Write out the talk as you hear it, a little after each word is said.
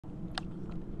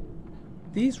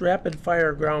These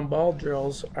rapid-fire ground ball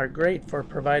drills are great for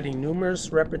providing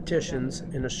numerous repetitions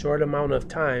in a short amount of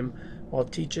time while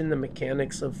teaching the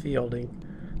mechanics of fielding.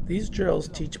 These drills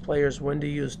teach players when to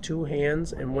use two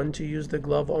hands and when to use the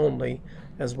glove only,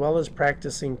 as well as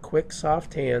practicing quick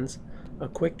soft hands, a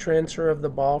quick transfer of the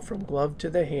ball from glove to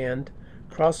the hand,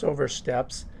 crossover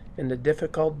steps, and a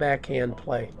difficult backhand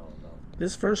play.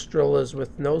 This first drill is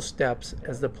with no steps,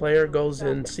 as the player goes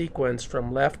in sequence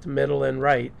from left, middle, and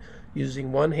right,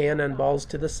 using one hand on balls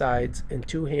to the sides and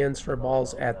two hands for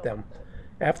balls at them.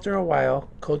 After a while,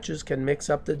 coaches can mix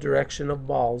up the direction of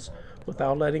balls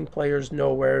without letting players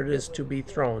know where it is to be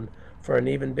thrown for an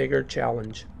even bigger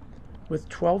challenge. With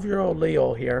 12-year-old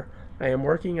Leo here, I am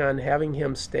working on having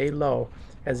him stay low,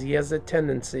 as he has a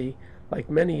tendency, like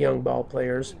many young ball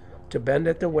players, to bend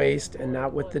at the waist and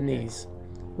not with the knees.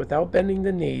 Without bending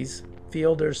the knees,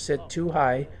 fielders sit too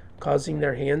high, causing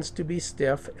their hands to be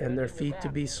stiff and their feet to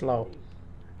be slow.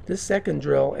 This second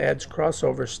drill adds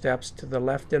crossover steps to the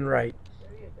left and right.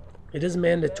 It is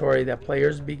mandatory that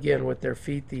players begin with their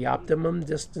feet the optimum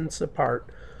distance apart,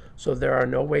 so there are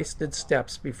no wasted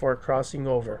steps before crossing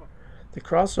over. The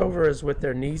crossover is with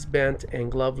their knees bent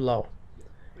and glove low.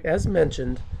 As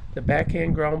mentioned, the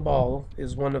backhand ground ball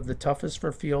is one of the toughest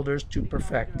for fielders to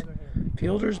perfect.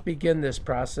 Fielders begin this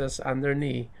process on their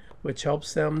knee, which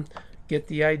helps them get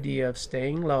the idea of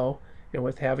staying low and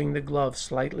with having the glove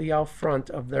slightly out front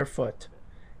of their foot.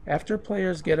 After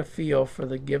players get a feel for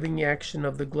the giving action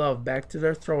of the glove back to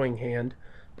their throwing hand,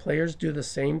 players do the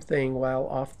same thing while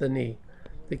off the knee.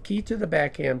 The key to the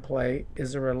backhand play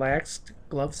is a relaxed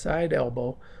glove side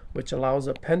elbow, which allows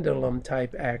a pendulum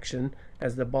type action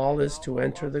as the ball is to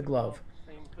enter the glove.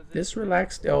 This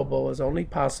relaxed elbow is only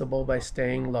possible by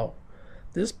staying low.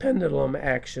 This pendulum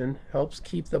action helps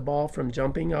keep the ball from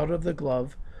jumping out of the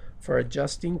glove, for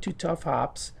adjusting to tough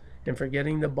hops, and for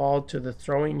getting the ball to the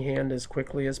throwing hand as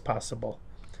quickly as possible.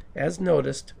 As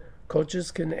noticed,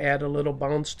 coaches can add a little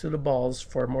bounce to the balls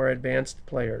for more advanced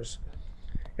players.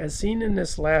 As seen in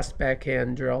this last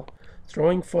backhand drill,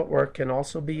 throwing footwork can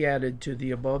also be added to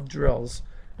the above drills,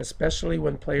 especially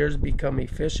when players become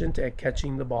efficient at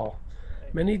catching the ball.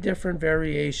 Many different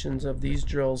variations of these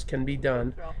drills can be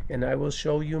done, and I will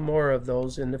show you more of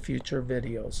those in the future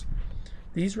videos.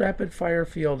 These rapid-fire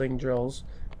fielding drills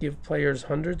give players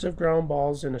hundreds of ground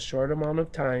balls in a short amount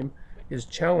of time, is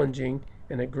challenging,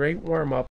 and a great warm-up